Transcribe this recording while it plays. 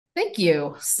Thank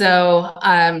you. So,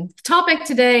 topic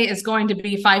today is going to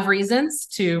be 5 reasons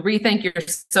to rethink your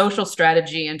social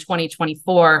strategy in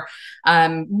 2024.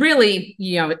 Really,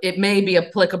 it may be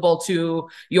applicable to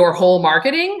your whole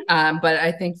marketing, but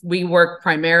I think we work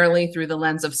primarily through the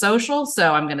lens of social.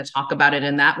 So, I'm going to talk about it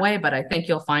in that way, but I think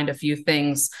you'll find a few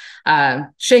things,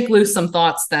 shake loose some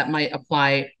thoughts that might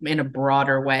apply in a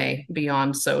broader way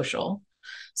beyond social.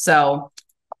 So,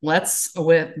 let's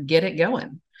get it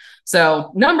going.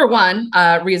 So, number one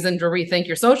reason to rethink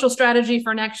your social strategy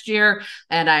for next year,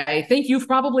 and I think you've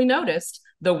probably noticed,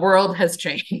 the world has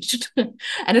changed.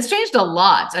 And it's changed a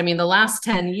lot. I mean, the last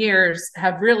 10 years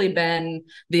have really been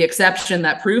the exception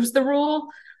that proves the rule.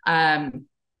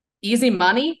 Easy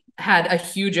money had a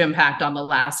huge impact on the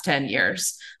last 10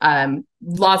 years.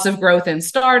 Lots of growth in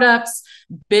startups,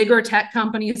 bigger tech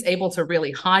companies able to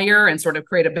really hire and sort of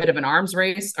create a bit of an arms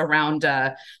race around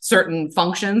certain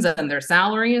functions and their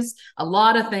salaries. A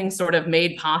lot of things sort of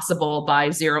made possible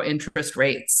by zero interest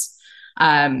rates.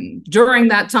 During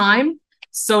that time,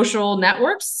 social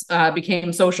networks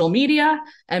became social media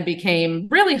and became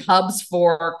really hubs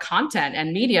for content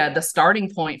and media, the starting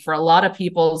point for a lot of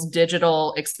people's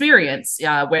digital experience,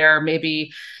 where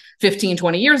maybe 15,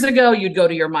 20 years ago, you'd go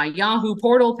to your My Yahoo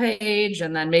portal page,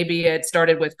 and then maybe it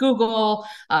started with Google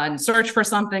and search for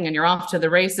something, and you're off to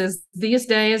the races. These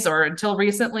days, or until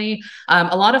recently,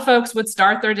 a lot of folks would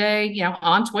start their day,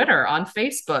 on Twitter, on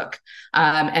Facebook.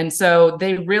 And so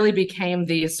they really became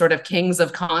these sort of kings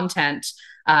of content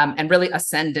and really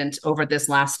ascendant over this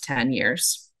last 10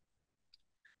 years.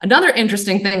 Another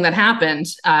interesting thing that happened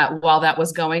while that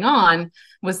was going on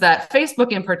was that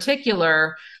Facebook in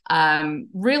particular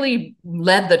really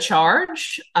led the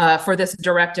charge for this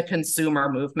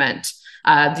direct-to-consumer movement.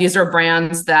 These are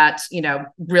brands that,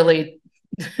 really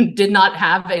did not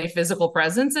have a physical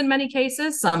presence in many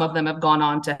cases. Some of them have gone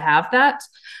on to have that,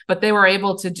 but they were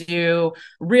able to do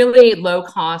really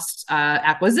low-cost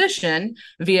acquisition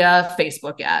via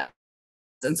Facebook ads.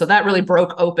 And so that really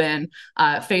broke open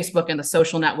Facebook and the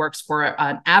social networks for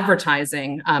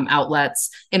advertising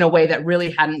outlets in a way that really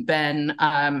hadn't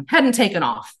taken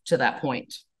off to that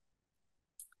point.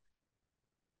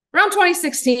 Around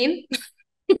 2016,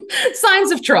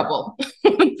 signs of trouble,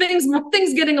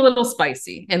 things getting a little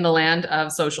spicy in the land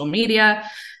of social media.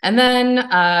 And then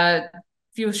a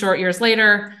few short years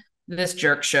later, this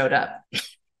jerk showed up.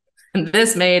 And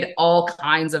this made all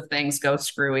kinds of things go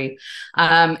screwy.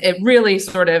 It really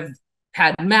sort of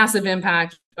had massive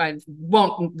impact. I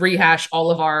won't rehash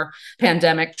all of our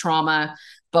pandemic trauma,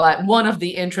 but one of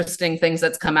the interesting things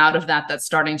that's come out of that that's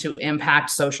starting to impact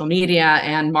social media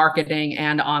and marketing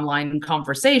and online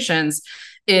conversations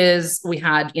is we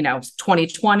had,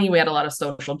 2020, we had a lot of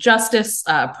social justice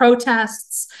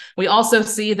protests. We also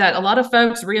see that a lot of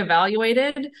folks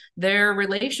reevaluated their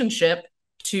relationship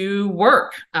to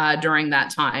work during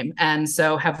that time. And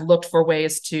so have looked for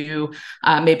ways to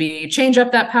maybe change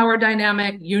up that power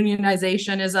dynamic.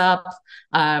 Unionization is up.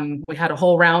 We had a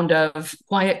whole round of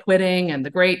quiet quitting and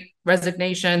the great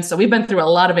resignation. So we've been through a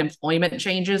lot of employment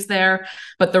changes there,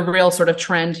 but the real sort of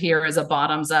trend here is a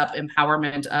bottoms up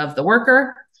empowerment of the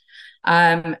worker.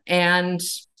 And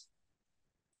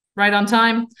right on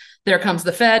time, there comes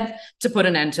the Fed to put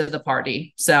an end to the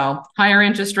party. So higher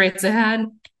interest rates ahead.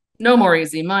 No more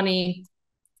easy money.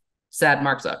 Sad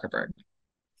Mark Zuckerberg.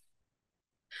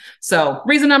 So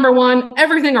reason number one,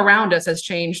 everything around us has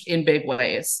changed in big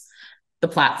ways. The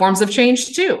platforms have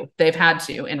changed too. They've had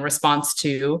to in response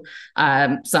to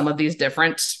some of these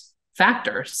different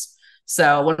factors.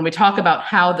 So when we talk about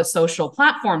how the social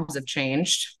platforms have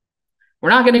changed, we're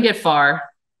not going to get far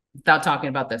without talking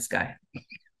about this guy.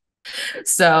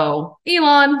 So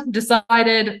Elon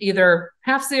decided either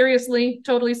half seriously,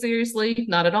 totally seriously,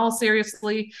 not at all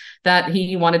seriously, that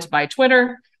he wanted to buy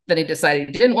Twitter. Then he decided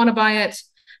he didn't want to buy it.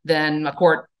 Then a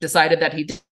court decided that he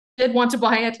did want to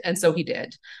buy it, and so he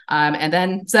did. And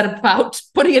then set about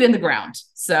putting it in the ground.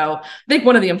 So I think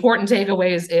one of the important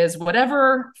takeaways is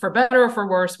whatever, for better or for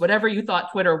worse, whatever you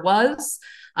thought Twitter was,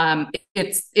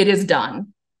 it is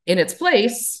done. In its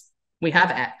place, we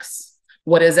have X.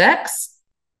 What is X?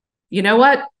 You know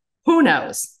what? Who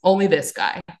knows? Only this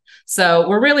guy. So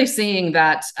we're really seeing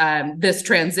that this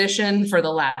transition for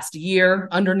the last year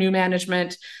under new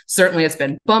management, certainly it's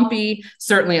been bumpy.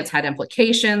 Certainly it's had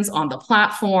implications on the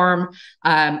platform.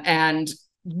 And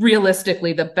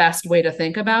realistically, the best way to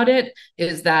think about it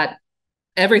is that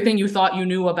everything you thought you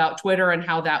knew about Twitter and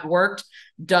how that worked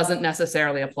doesn't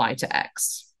necessarily apply to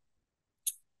X.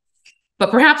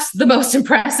 But perhaps the most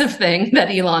impressive thing that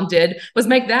Elon did was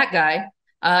make that guy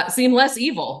seem less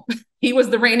evil. He was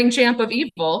the reigning champ of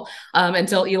evil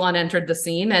until Elon entered the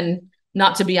scene. And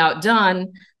not to be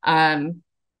outdone,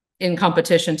 in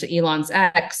competition to Elon's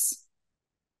X,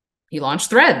 he launched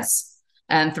Threads.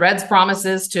 And Threads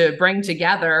promises to bring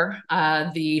together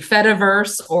the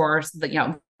Fediverse, or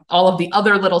all of the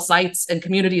other little sites and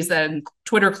communities and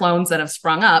Twitter clones that have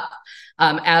sprung up,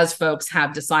 as folks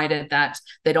have decided that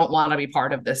they don't want to be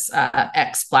part of this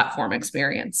X platform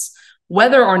experience.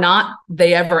 Whether or not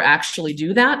they ever actually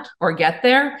do that or get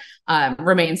there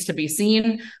remains to be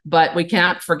seen. But we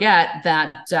can't forget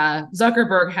that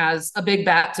Zuckerberg has a big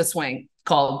bat to swing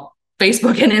called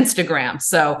Facebook and Instagram.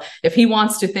 So if he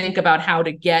wants to think about how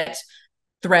to get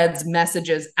Threads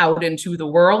messages out into the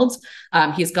world,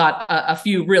 he's got a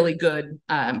few really good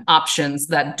options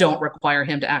that don't require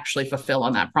him to actually fulfill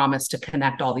on that promise to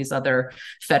connect all these other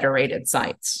federated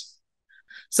sites.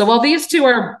 So while these two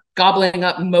are gobbling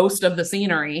up most of the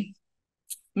scenery,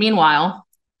 meanwhile, a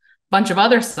bunch of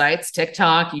other sites,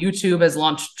 TikTok, YouTube has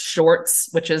launched Shorts,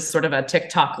 which is sort of a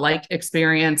TikTok-like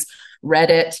experience,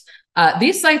 Reddit.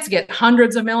 These sites get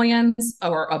hundreds of millions,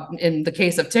 or in the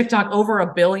case of TikTok, over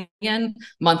 1 billion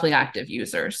monthly active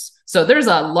users. So there's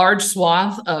a large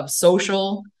swath of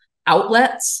social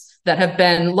outlets that have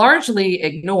been largely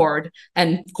ignored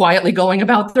and quietly going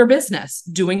about their business,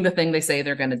 doing the thing they say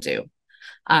they're going to do.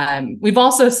 We've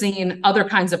also seen other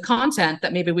kinds of content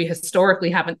that maybe we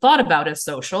historically haven't thought about as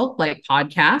social, like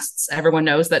podcasts. Everyone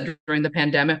knows that during the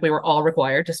pandemic, we were all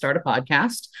required to start a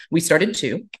podcast. We started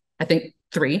 2, I think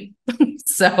 3.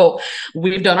 So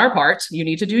we've done our part. You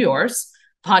need to do yours.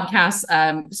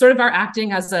 Podcasts sort of are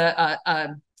acting as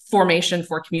a formation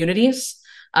for communities,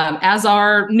 as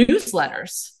are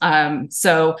newsletters.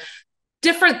 So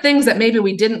different things that maybe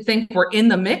we didn't think were in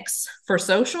the mix for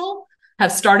social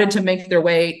have started to make their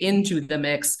way into the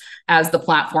mix as the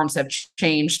platforms have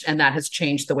changed, and that has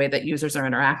changed the way that users are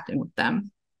interacting with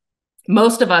them.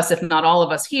 Most of us, if not all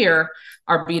of us here,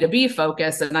 are B2B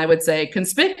focused, and I would say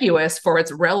conspicuous for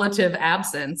its relative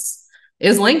absence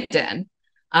is LinkedIn.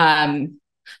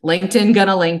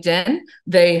 LinkedIn.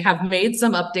 They have made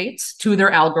some updates to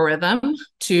their algorithm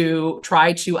to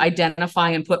try to identify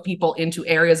and put people into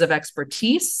areas of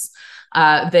expertise.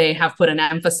 They have put an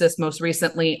emphasis most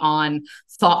recently on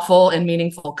thoughtful and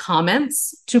meaningful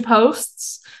comments to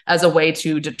posts as a way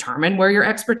to determine where your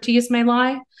expertise may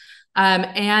lie.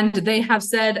 And they have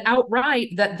said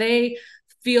outright that they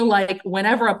feel like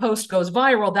whenever a post goes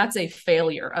viral, that's a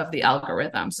failure of the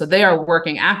algorithm. So they are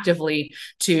working actively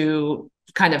to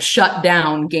kind of shut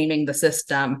down gaming the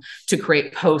system to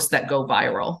create posts that go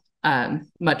viral,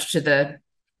 much to the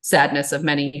sadness of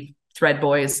many Thread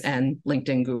boys and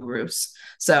LinkedIn gurus.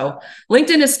 So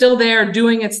LinkedIn is still there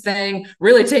doing its thing,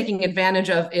 really taking advantage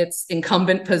of its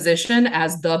incumbent position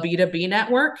as the B2B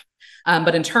network.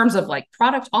 But in terms of like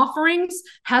product offerings,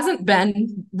 hasn't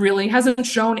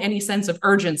shown any sense of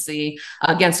urgency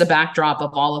against a backdrop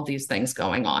of all of these things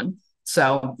going on.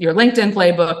 So your LinkedIn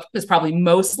playbook is probably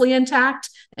mostly intact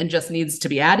and just needs to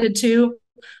be added to,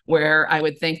 where I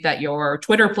would think that your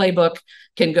Twitter playbook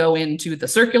can go into the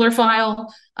circular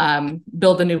file,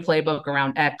 build a new playbook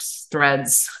around X,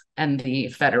 Threads, and the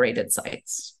federated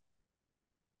sites.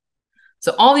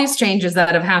 So all these changes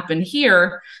that have happened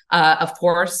here, of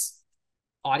course,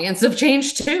 audience have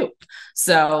changed too.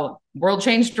 So world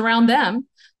changed around them,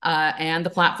 and the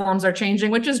platforms are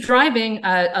changing, which is driving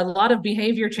a lot of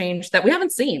behavior change that we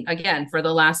haven't seen, again, for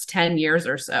the last 10 years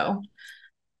or so.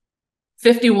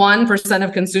 51%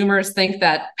 of consumers think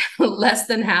that less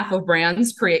than half of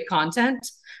brands create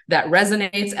content that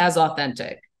resonates as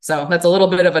authentic. So that's a little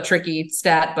bit of a tricky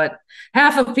stat, but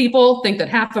half of people think that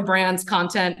half a brand's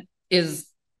content is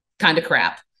kind of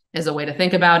crap, is a way to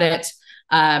think about it.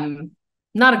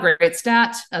 Not a great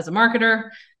stat as a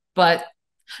marketer, but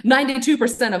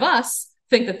 92% of us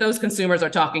think that those consumers are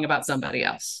talking about somebody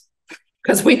else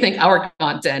because we think our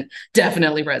content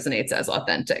definitely resonates as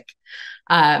authentic.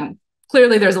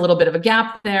 Clearly, there's a little bit of a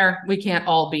gap there. We can't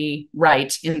all be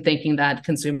right in thinking that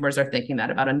consumers are thinking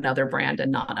that about another brand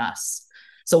and not us.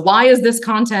 So why is this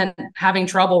content having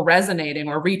trouble resonating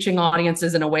or reaching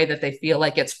audiences in a way that they feel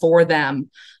like it's for them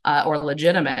or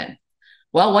legitimate?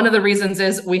 Well, one of the reasons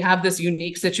is we have this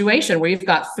unique situation where you've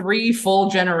got 3 full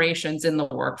generations in the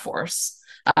workforce.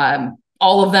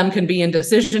 All of them can be in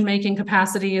decision-making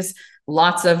capacities,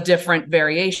 lots of different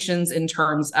variations in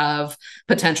terms of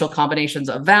potential combinations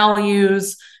of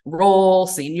values, role,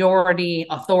 seniority,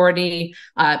 authority.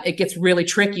 It gets really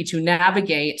tricky to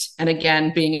navigate. And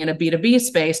again, being in a B2B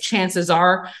space, chances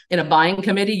are in a buying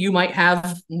committee, you might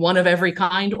have one of every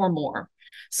kind or more.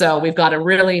 So we've got a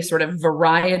really sort of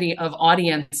variety of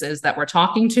audiences that we're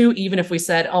talking to. Even if we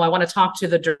said, oh, I want to talk to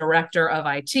the director of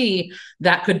IT,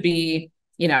 that could be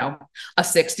a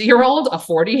 60-year-old, a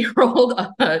 40-year-old,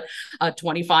 a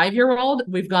 25-year-old.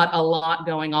 We've got a lot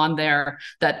going on there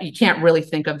that you can't really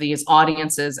think of these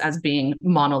audiences as being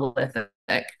monolithic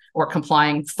or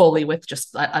complying fully with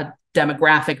just a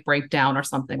demographic breakdown or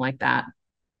something like that.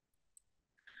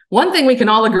 One thing we can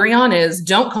all agree on is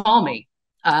don't call me.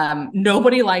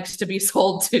 Nobody likes to be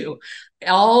sold to.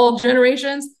 All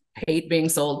generations hate being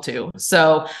sold to.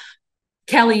 So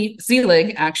Kelly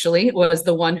Seelig actually was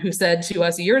the one who said to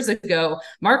us years ago,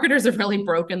 marketers have really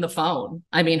broken the phone.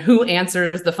 I mean, who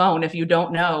answers the phone if you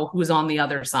don't know who's on the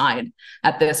other side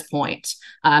at this point?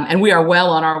 And we are well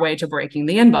on our way to breaking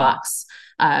the inbox.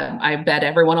 I bet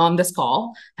everyone on this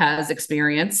call has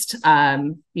experienced,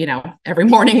 every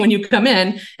morning when you come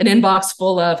in, an inbox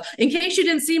full of, in case you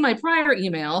didn't see my prior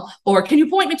email, or can you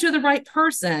point me to the right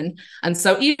person? And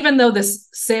so even though this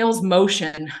sales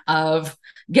motion of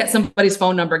get somebody's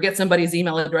phone number, get somebody's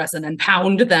email address, and then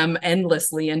pound them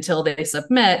endlessly until they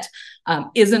submit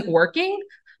isn't working,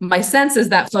 my sense is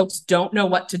that folks don't know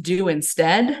what to do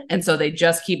instead. And so they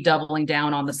just keep doubling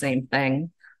down on the same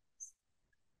thing.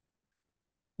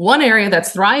 One area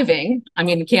that's thriving, I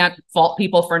mean, you can't fault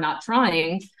people for not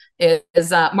trying,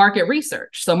 is market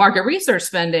research. So market research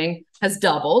spending has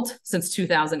doubled since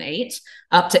 2008,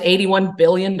 up to $81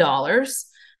 billion.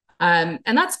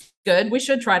 And that's good. We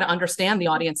should try to understand the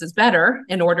audiences better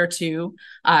in order to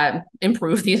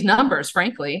improve these numbers,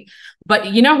 frankly.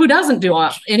 But you know who doesn't do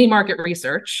any market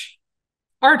research?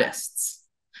 Artists.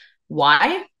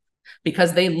 Why?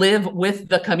 Because they live with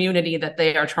the community that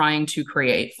they are trying to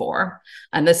create for.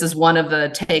 And this is one of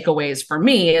the takeaways for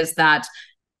me, is that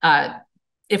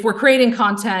if we're creating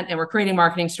content and we're creating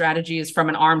marketing strategies from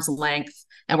an arm's length,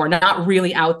 and we're not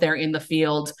really out there in the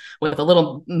field with a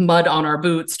little mud on our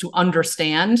boots to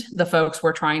understand the folks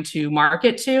we're trying to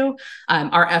market to,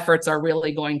 our efforts are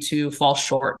really going to fall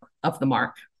short of the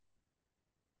mark.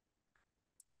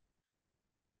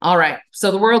 All right, so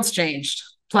the world's changed.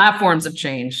 Platforms have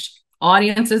changed.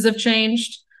 Audiences have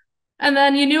changed. And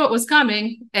then you knew it was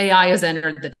coming. AI has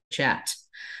entered the chat.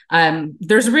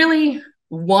 There's really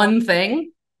one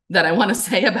thing that I want to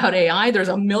say about AI. There's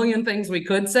a million things we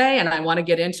could say, and I want to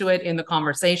get into it in the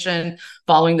conversation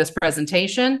following this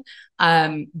presentation.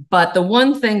 But the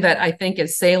one thing that I think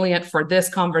is salient for this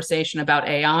conversation about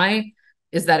AI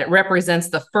is that it represents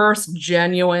the first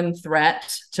genuine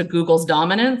threat to Google's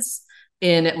dominance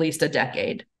in at least a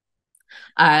decade.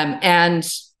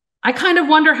 And I kind of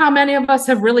wonder how many of us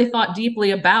have really thought deeply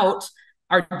about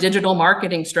our digital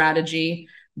marketing strategy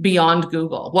beyond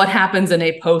Google. What happens in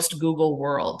a post-Google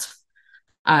world?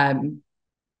 SEO,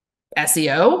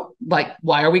 like,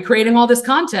 why are we creating all this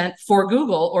content for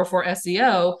Google or for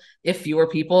SEO if fewer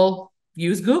people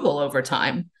use Google over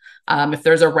time? If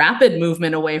there's a rapid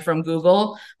movement away from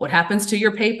Google, what happens to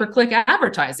your pay-per-click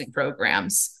advertising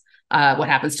programs? What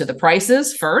happens to the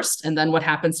prices first, and then what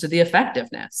happens to the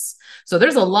effectiveness? So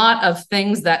there's a lot of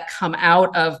things that come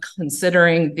out of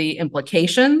considering the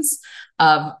implications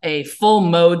of a full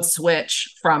mode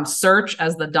switch from search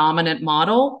as the dominant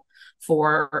model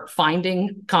for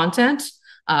finding content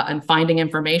and finding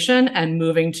information, and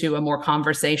moving to a more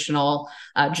conversational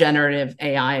generative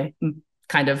AI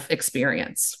kind of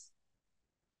experience.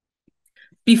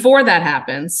 Before that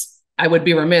happens, I would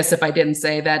be remiss if I didn't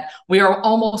say that we are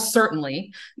almost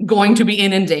certainly going to be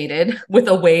inundated with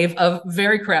a wave of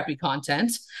very crappy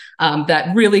content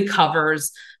that really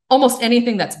covers almost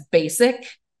anything that's basic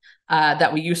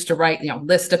that we used to write,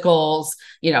 listicles,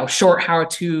 short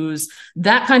how-tos.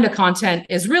 That kind of content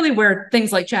is really where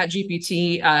things like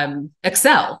ChatGPT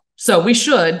excel. So we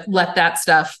should let that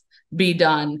stuff be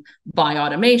done by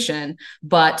automation.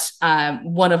 But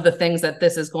one of the things that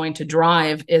this is going to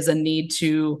drive is a need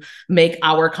to make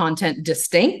our content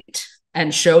distinct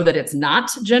and show that it's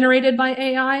not generated by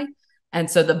AI. And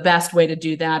so the best way to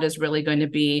do that is really going to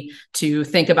be to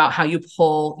think about how you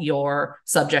pull your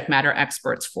subject matter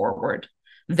experts forward.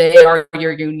 They are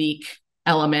your unique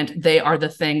element. They are the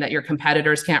thing that your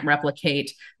competitors can't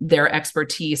replicate. Their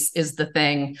expertise is the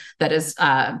thing that is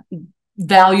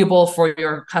valuable for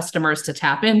your customers to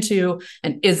tap into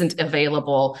and isn't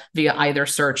available via either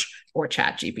search or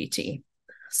ChatGPT.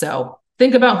 So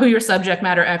think about who your subject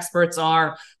matter experts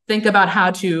are. Think about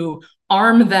how to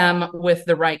arm them with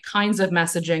the right kinds of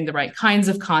messaging, the right kinds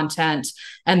of content,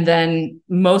 and then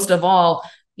most of all,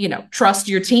 trust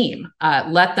your team.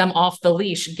 Let them off the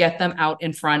leash, get them out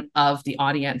in front of the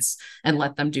audience, and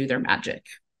let them do their magic.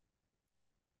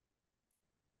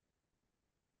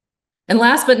 And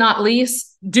last but not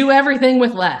least, do everything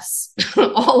with less.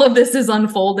 All of this is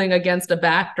unfolding against a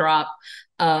backdrop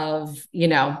of,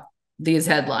 these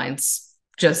headlines.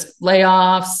 just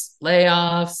layoffs,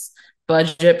 layoffs,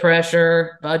 budget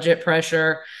pressure, budget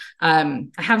pressure. I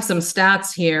have some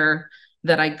stats here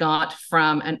that I got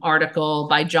from an article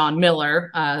by John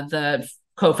Miller, the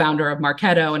co-founder of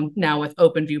Marketo and now with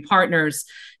OpenView Partners.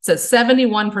 It says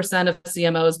 71% of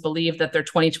CMOs believe that their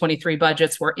 2023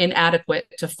 budgets were inadequate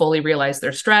to fully realize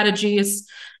their strategies,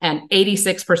 and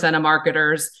 86% of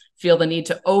marketers feel the need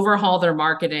to overhaul their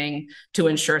marketing to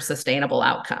ensure sustainable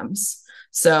outcomes.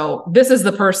 So this is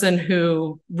the person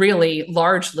who really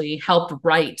largely helped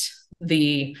write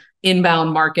the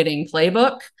inbound marketing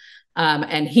playbook.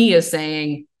 And he is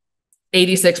saying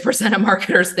 86% of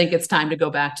marketers think it's time to go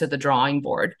back to the drawing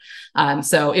board.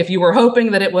 So if you were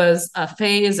hoping that it was a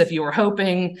phase, if you were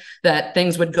hoping that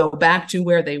things would go back to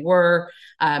where they were,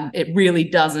 it really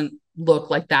doesn't look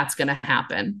like that's going to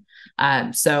happen.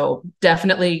 So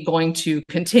definitely going to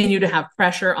continue to have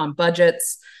pressure on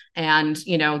budgets. And,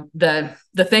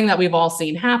 the thing that we've all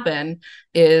seen happen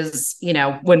is,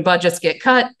 when budgets get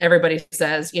cut, everybody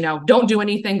says, don't do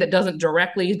anything that doesn't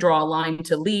directly draw a line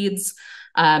to leads.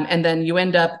 And then you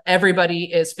end up,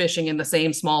 everybody is fishing in the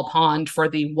same small pond for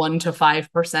the 1 to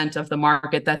 5% of the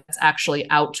market that's actually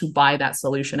out to buy that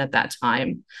solution at that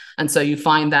time. And so you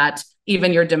find that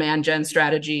even your demand gen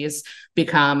strategies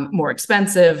become more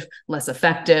expensive, less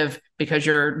effective, because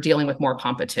you're dealing with more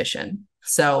competition.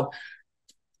 So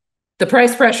the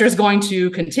price pressure is going to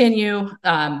continue.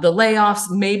 The layoffs,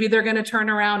 maybe they're going to turn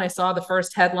around. I saw the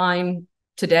first headline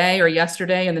today or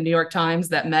yesterday in the New York Times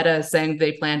that Meta is saying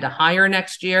they plan to hire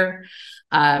next year.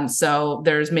 So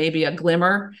there's maybe a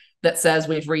glimmer that says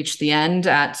we've reached the end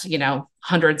at,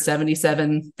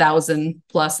 177,000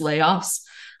 plus layoffs,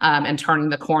 and turning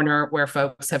the corner where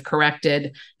folks have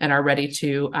corrected and are ready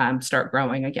to start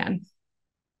growing again.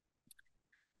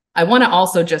 I want to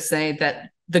also just say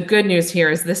that the good news here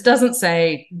is this doesn't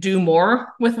say do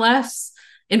more with less.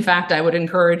 In fact, I would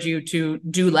encourage you to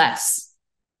do less,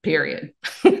 period.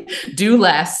 Do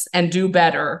less and do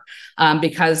better,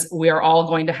 because we are all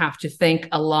going to have to think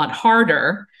a lot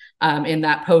harder in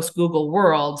that post-Google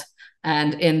world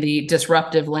and in the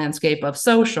disruptive landscape of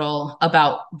social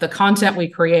about the content we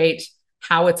create,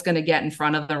 how it's going to get in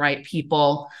front of the right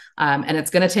people. And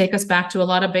it's going to take us back to a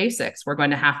lot of basics. We're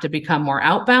going to have to become more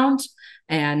outbound.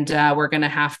 And we're going to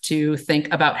have to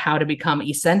think about how to become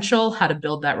essential, how to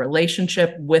build that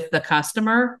relationship with the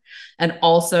customer, and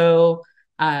also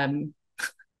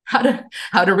how to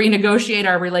renegotiate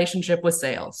our relationship with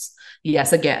sales.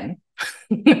 Yes, again.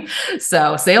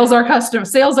 So sales are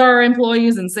our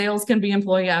employees, and sales can be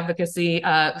employee advocacy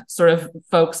sort of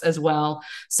folks as well.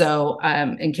 So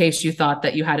in case you thought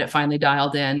that you had it finally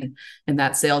dialed in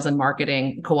that sales and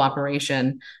marketing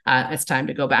cooperation, it's time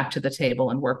to go back to the table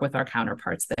and work with our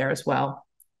counterparts there as well.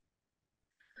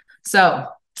 So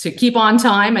to keep on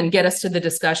time and get us to the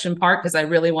discussion part, because I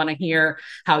really want to hear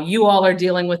how you all are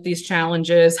dealing with these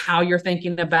challenges, how you're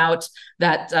thinking about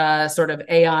that sort of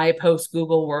AI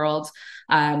post-Google world.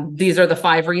 These are the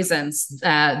 5 reasons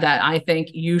that I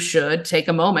think you should take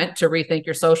a moment to rethink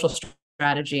your social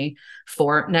strategy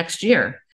for next year.